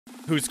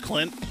Who's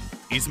Clint?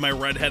 He's my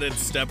redheaded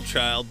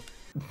stepchild.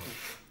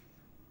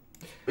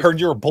 Heard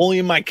you were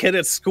bullying my kid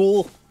at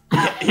school.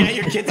 Yeah,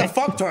 your kid's a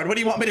fucktard. What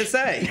do you want me to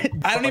say?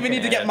 I don't even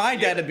need to get my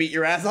dad to beat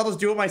your ass. I'll just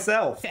do it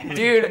myself.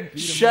 Dude,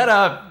 shut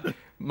up.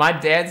 My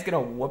dad's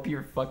gonna whoop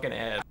your fucking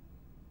ass.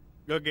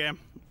 Go game.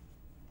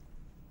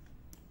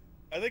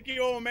 I think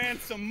you owe a man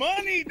some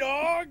money,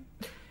 dog.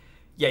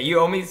 Yeah, you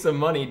owe me some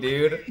money,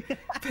 dude.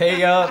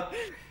 Pay up.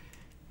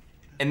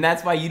 And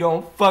that's why you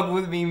don't fuck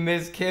with me,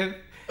 Miss Kip.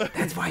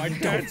 That's why you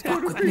don't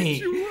fuck with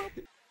me.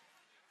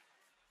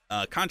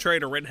 Contrary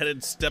to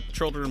redheaded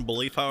stepchildren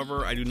belief,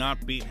 however, I do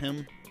not beat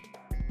him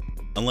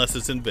unless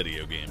it's in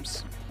video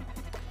games.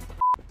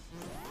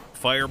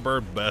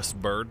 Firebird,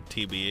 best bird,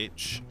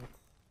 TBH.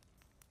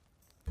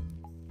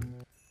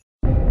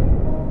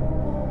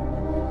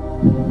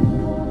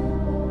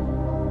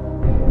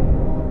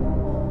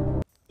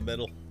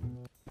 Middle.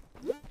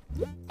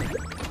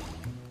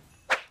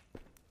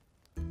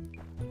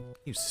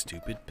 You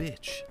stupid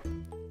bitch.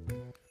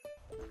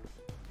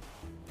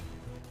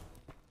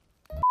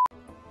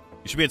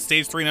 You should be at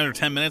stage 3 in under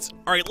 10 minutes.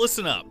 All right,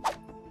 listen up.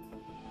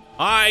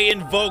 I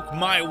invoke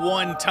my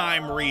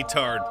one-time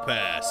retard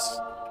pass.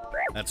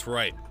 That's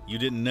right. You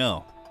didn't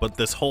know. But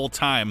this whole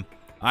time,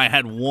 I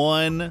had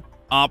one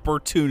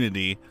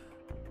opportunity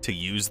to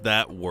use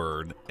that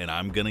word, and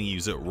I'm going to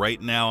use it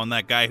right now on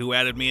that guy who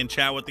added me in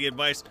chat with the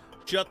advice.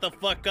 Shut the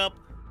fuck up.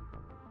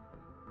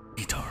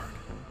 Retard.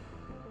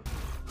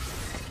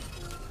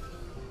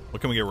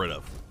 What can we get rid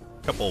of?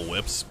 A couple of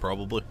whips,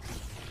 probably.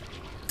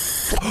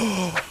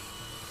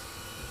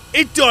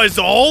 It does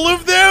all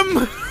of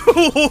them?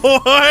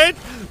 What?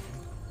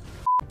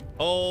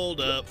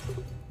 Hold up.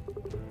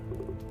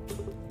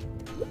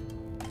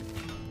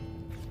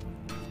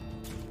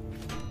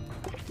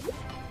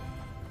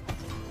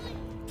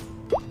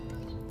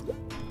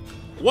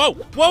 Whoa!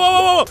 Whoa, whoa,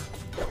 whoa, whoa!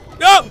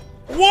 No!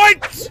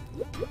 What?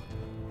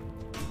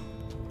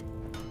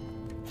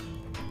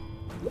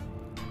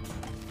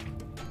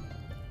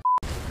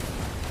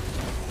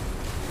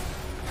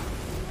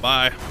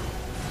 Bye.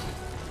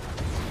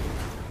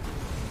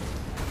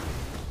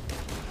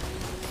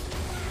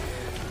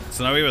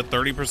 So now we have a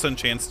 30%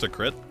 chance to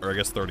crit, or I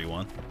guess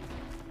 31.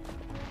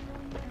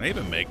 Can I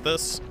even make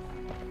this?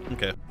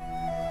 Okay.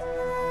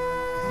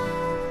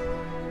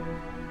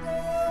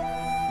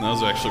 That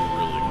was actually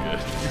really good.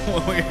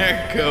 What we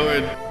had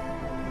going.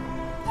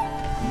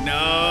 No!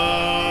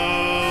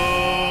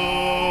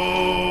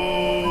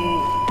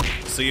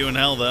 See you in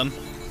hell then.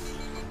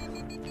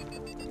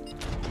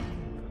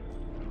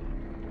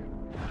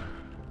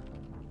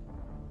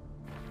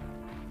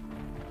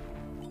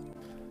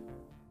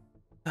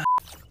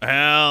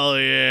 Hell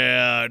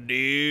yeah,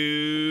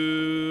 dude.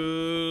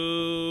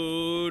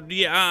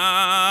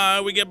 Yeah,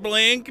 we get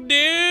blink,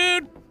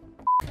 dude.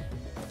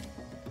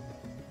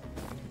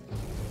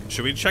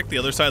 Should we check the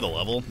other side of the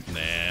level?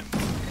 Nah.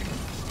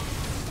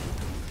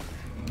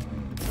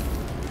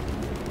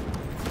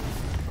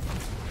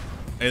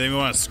 Anything we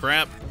want to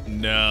scrap?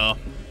 No.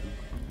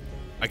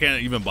 I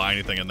can't even buy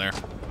anything in there.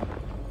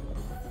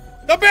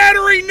 The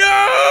battery,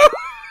 no!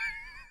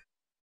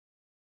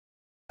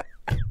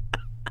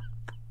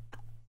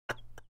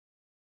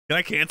 Can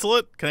I cancel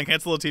it? Can I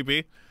cancel the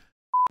TP?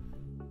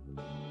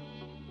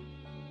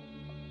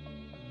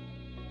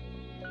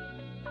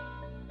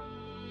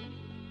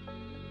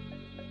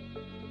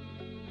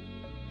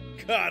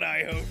 God,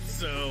 I hope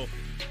so.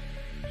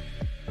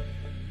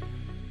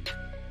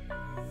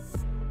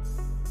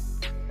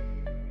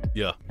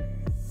 Yeah.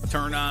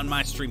 Turn on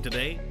my stream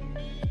today.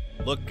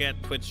 Look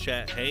at Twitch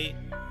chat. Hey,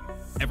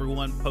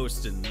 everyone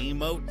posting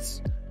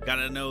emotes.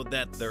 Gotta know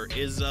that there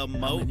is a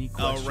moat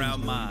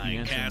around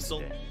my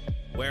castle.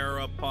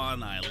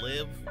 Whereupon I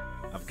live.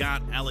 I've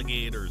got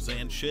alligators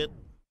and shit.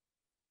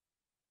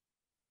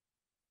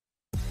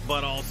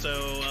 But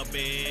also a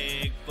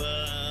big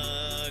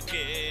fucking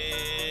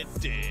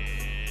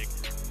dick.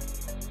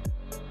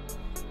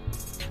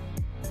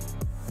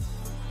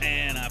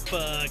 And I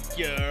fuck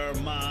your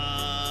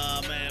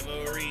mom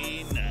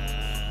every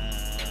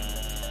night.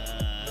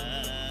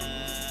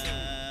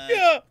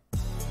 Yeah.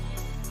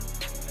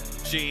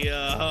 She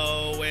a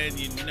hoe and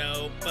you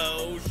know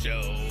for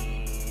sure.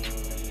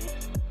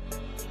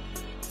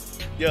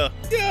 Yeah,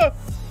 yeah.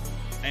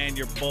 And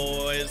your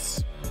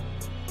boys,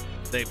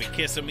 they be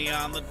kissing me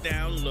on the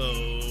down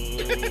low.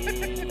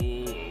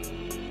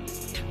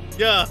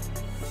 Yeah.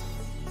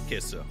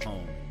 Kiss a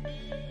homie.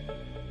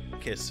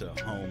 Kiss a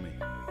homie.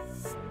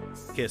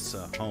 Kiss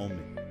a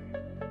homie.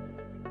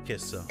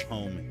 Kiss a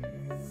homie.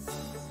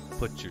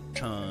 Put your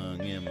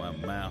tongue in my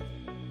mouth,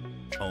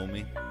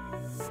 homie.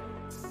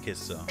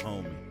 Kiss a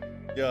homie.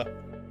 Yeah.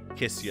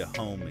 Kiss your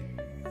homie.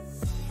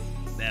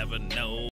 Never know.